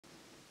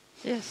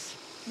Yes,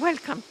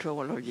 welcome to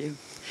all of you.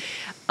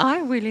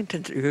 I will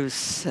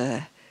introduce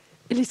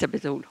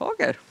Elisabeth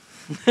Olhager,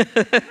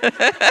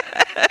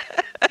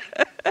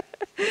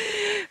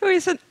 who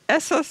is an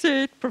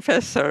associate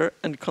professor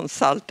and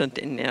consultant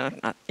in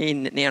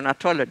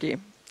neonatology.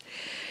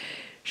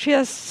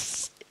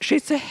 She's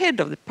the head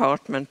of the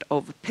Department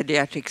of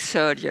Pediatric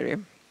Surgery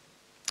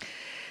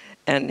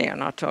and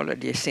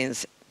Neonatology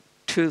since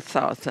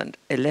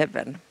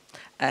 2011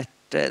 at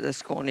the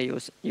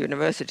Skåne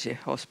University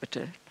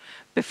Hospital.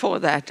 Before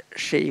that,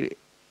 she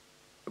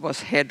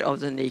was head of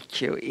the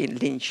NICU in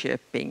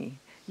Linköping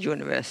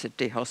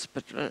University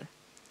Hospital.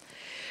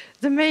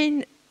 The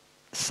main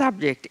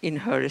subject in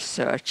her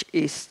research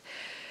is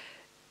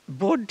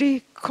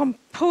body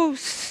composition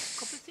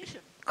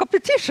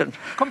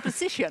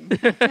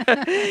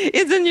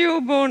in the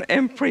newborn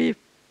and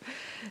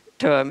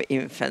preterm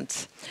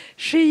infants.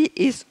 She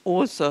is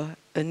also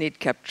a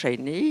NIDCAP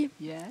trainee.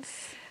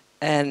 Yes.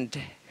 And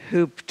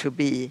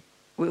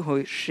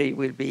she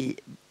will be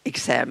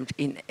examined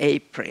in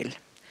April.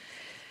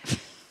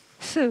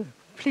 So,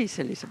 please,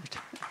 Elisabeth,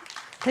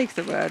 take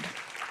the word.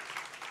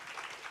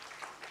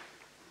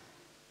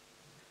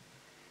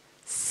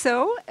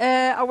 So,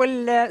 I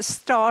will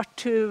start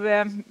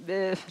to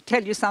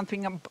tell you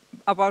something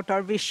about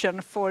our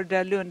vision for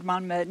the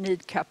Lund-Malmö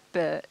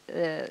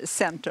NIDCAP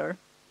Center.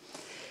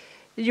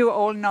 You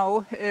all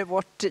know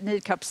what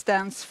NIDCAP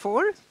stands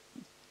for.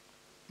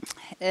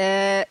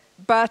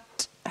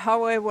 But,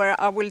 however,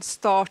 I will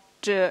start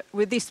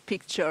with this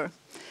picture,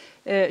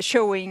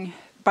 showing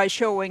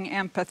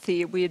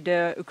empathy with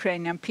the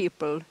Ukrainian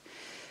people,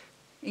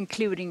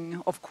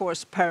 including, of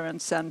course,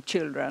 parents and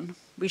children.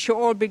 We should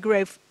all be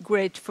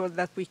grateful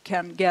that we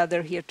can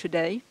gather here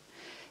today.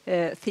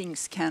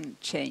 Things can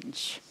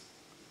change.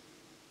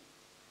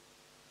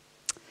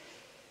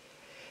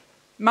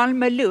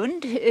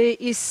 Malmö-Lund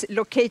is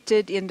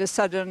located in the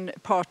southern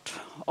part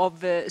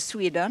of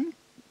Sweden,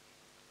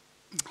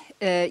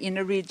 in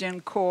a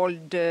region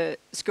called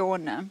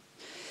Skåne.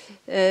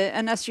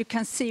 And as you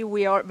can see,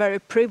 we are very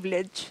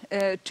privileged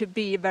to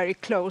be very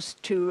close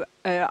to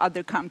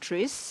other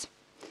countries.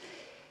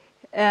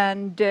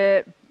 And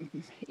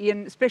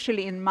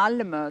especially in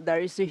Malmö, there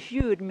is a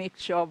huge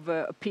mix of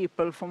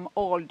people from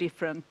all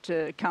different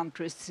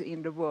countries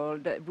in the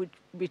world,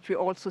 which we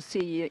also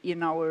see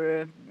in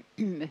our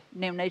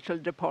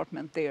neonatal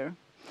department there.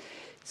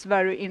 It's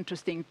very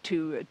interesting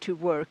to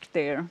work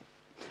there.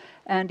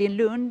 And in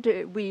Lund,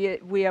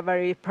 we are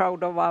very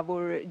proud of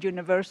our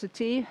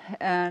university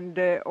and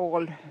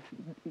all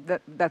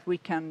that we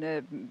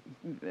can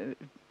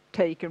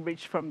take and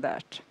reach from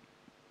that.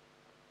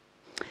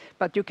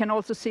 But you can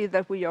also see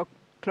that we are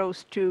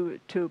close to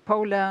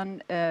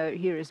Poland,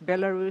 here is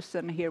Belarus,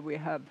 and here we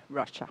have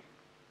Russia.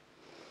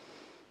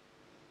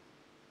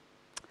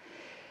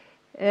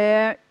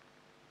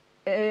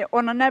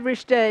 On an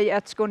average day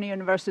at Skåne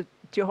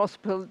University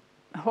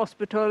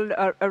Hospital,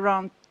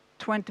 around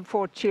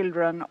 24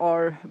 children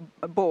are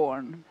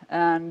born,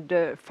 and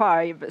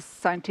 5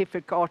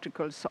 scientific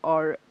articles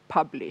are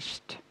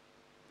published.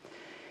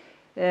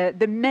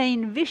 The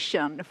main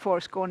vision for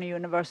Skåne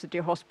University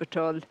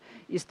Hospital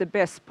is the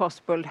best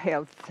possible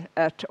health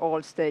at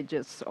all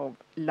stages of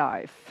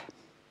life.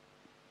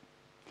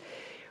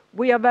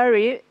 We are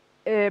very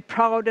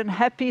proud and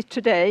happy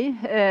today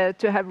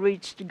to have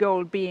reached the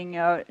goal being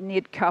a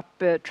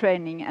NIDCAP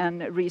training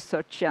and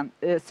research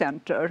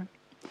center.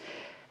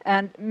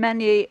 And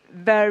many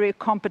very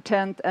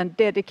competent and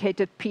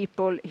dedicated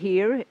people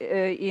here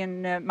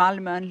in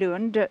Malmö and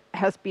Lund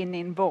has been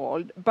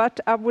involved. But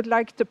I would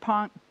like to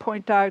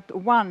point out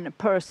one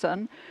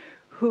person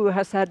who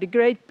has had a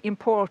great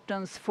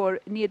importance for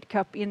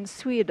NIDCAP in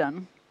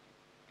Sweden.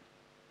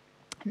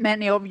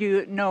 Many of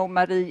you know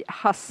Marie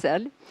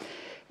Hassel.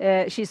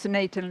 She's a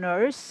natal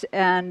nurse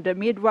and a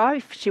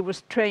midwife. She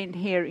was trained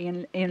here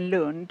in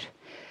Lund.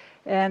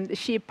 And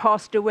she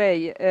passed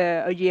away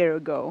a year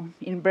ago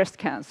in breast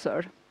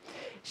cancer.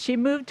 She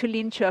moved to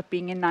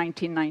Linköping in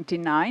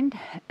 1999,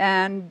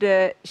 and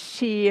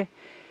she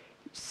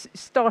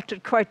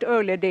started quite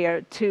early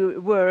there to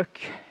work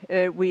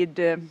with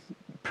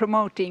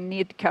promoting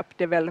NIDCAP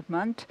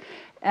development.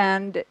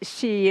 And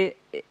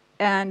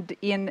in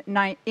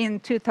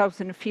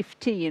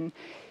 2015,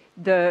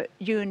 the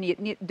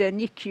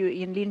NICU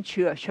in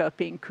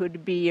Linköping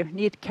could be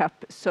NIDCAP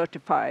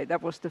certified.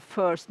 That was the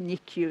first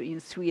NICU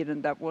in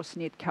Sweden that was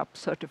NIDCAP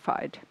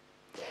certified.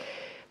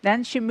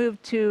 Then she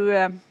moved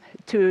to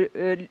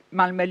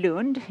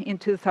Malmö-Lund in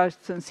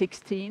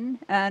 2016,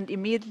 and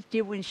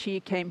immediately when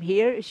she came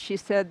here, she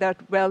said that,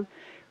 well,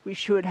 we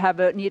should have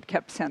a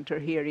NIDCAP center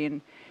here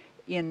in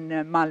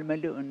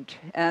Malmö-Lund,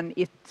 and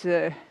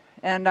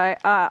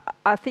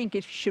I think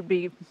it should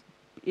be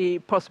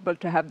possible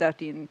to have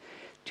that in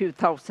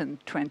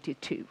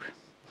 2022,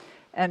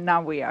 and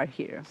now we are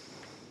here.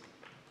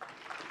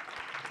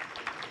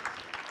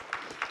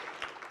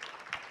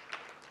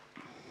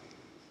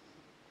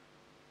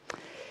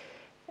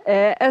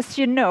 As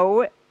you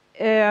know,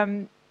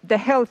 the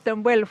health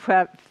and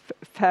welfare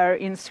welfare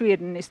in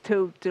Sweden is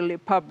totally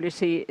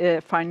publicly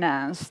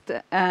financed,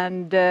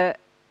 and the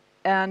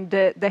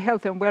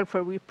health and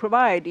welfare we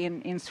provide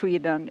in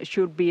Sweden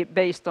should be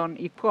based on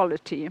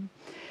equality.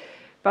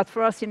 But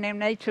for us in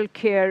neonatal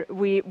care,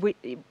 we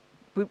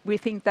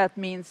think that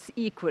means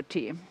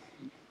equity.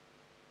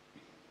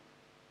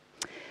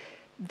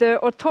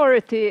 The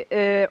Authority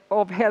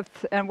of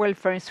Health and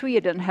Welfare in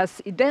Sweden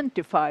has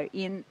identified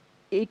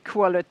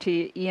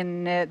inequality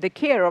in the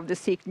care of the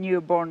sick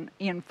newborn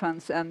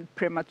infants and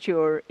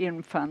premature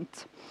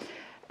infants,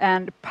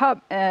 and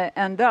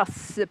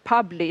thus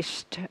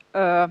published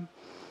a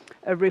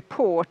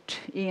report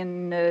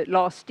in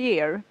last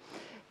year,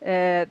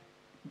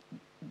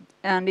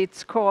 and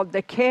it's called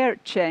The Care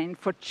Chain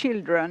for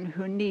Children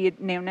Who Need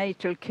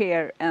Neonatal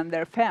Care and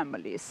Their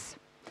Families.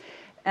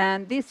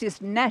 And this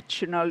is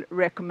national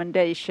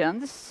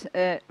recommendations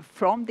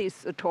from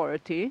this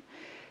authority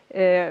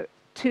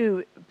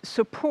to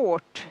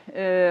support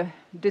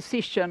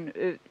decision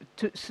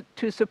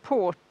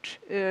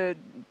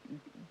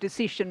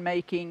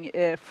making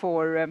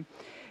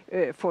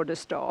for the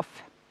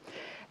staff.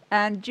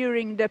 And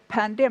during the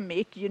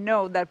pandemic, you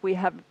know that we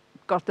have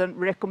gotten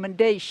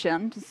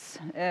recommendations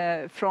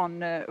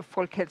from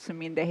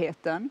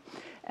Folkhälsomyndigheten,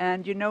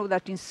 and you know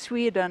that in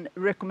Sweden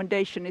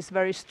recommendation is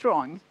very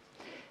strong.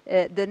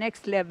 The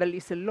next level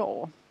is a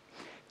law.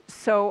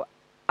 So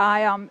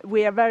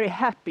we are very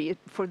happy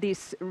for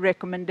this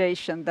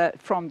recommendation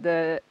that from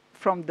the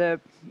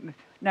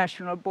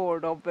National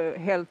Board of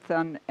Health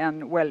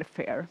and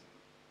Welfare.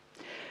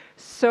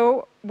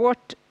 So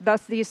what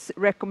does these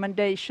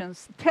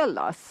recommendations tell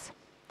us?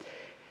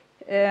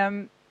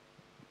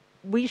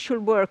 We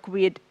should work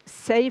with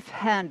safe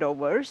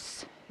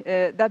handovers.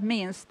 That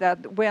means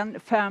that when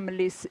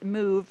families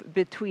move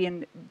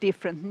between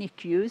different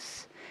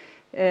NICUs,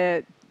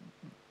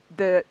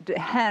 the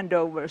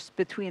handovers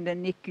between the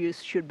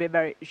NICUs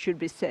should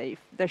be safe.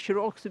 There should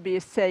also be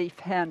a safe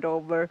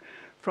handover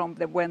from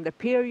when the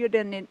period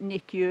in the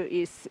NICU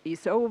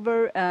is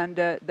over and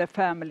the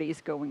family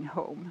is going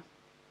home.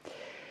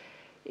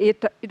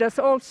 It does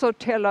also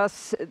tell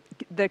us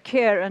the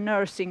care and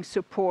nursing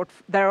support.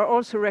 There are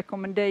also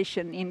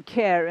recommendations in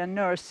care and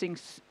nursing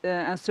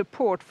and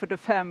support for the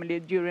family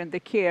during the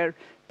care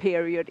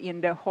period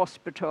in the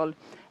hospital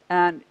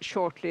and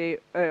shortly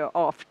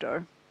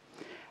after.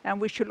 And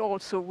we should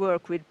also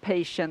work with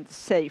patient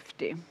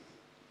safety.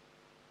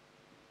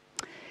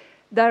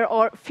 There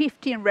are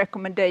 15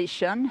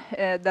 recommendations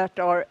that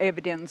are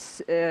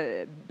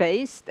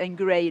evidence-based and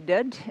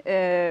graded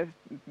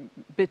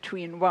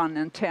between 1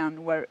 and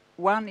 10, where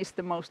 1 is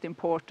the most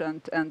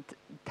important and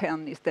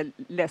 10 is the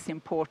less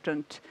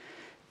important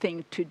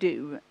thing to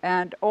do.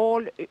 And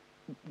all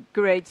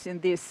grades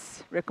in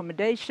these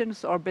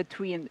recommendations are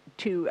between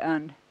 2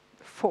 and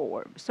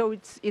 4. So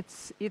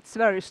it's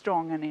very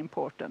strong and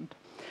important.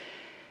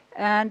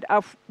 And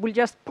I will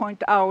just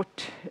point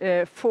out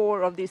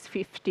 4 of these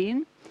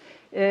 15.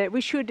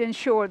 We should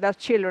ensure that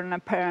children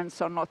and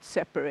parents are not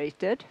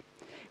separated.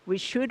 We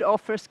should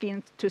offer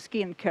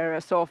skin-to-skin care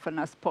as often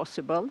as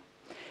possible.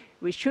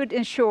 We should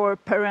ensure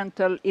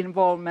parental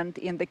involvement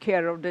in the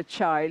care of the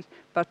child,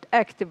 but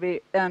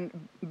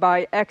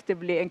by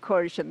actively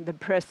encouraging the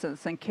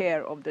presence and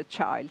care of the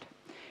child.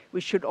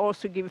 We should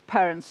also give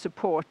parents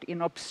support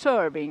in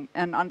observing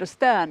and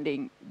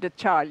understanding the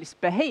child's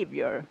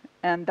behavior,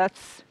 and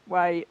that's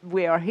why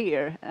we are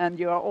here, and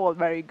you are all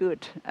very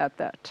good at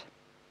that.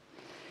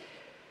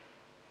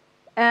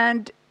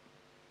 And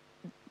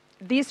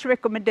these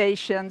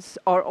recommendations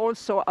are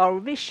also our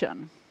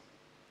vision.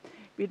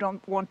 We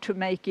don't want to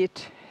make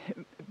it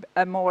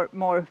a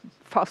more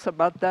fuss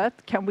about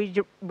that. Can we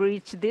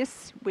reach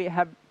this? We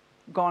have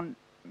gone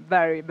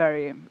very,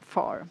 very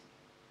far.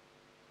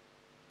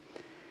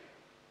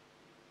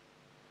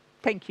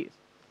 Thank you.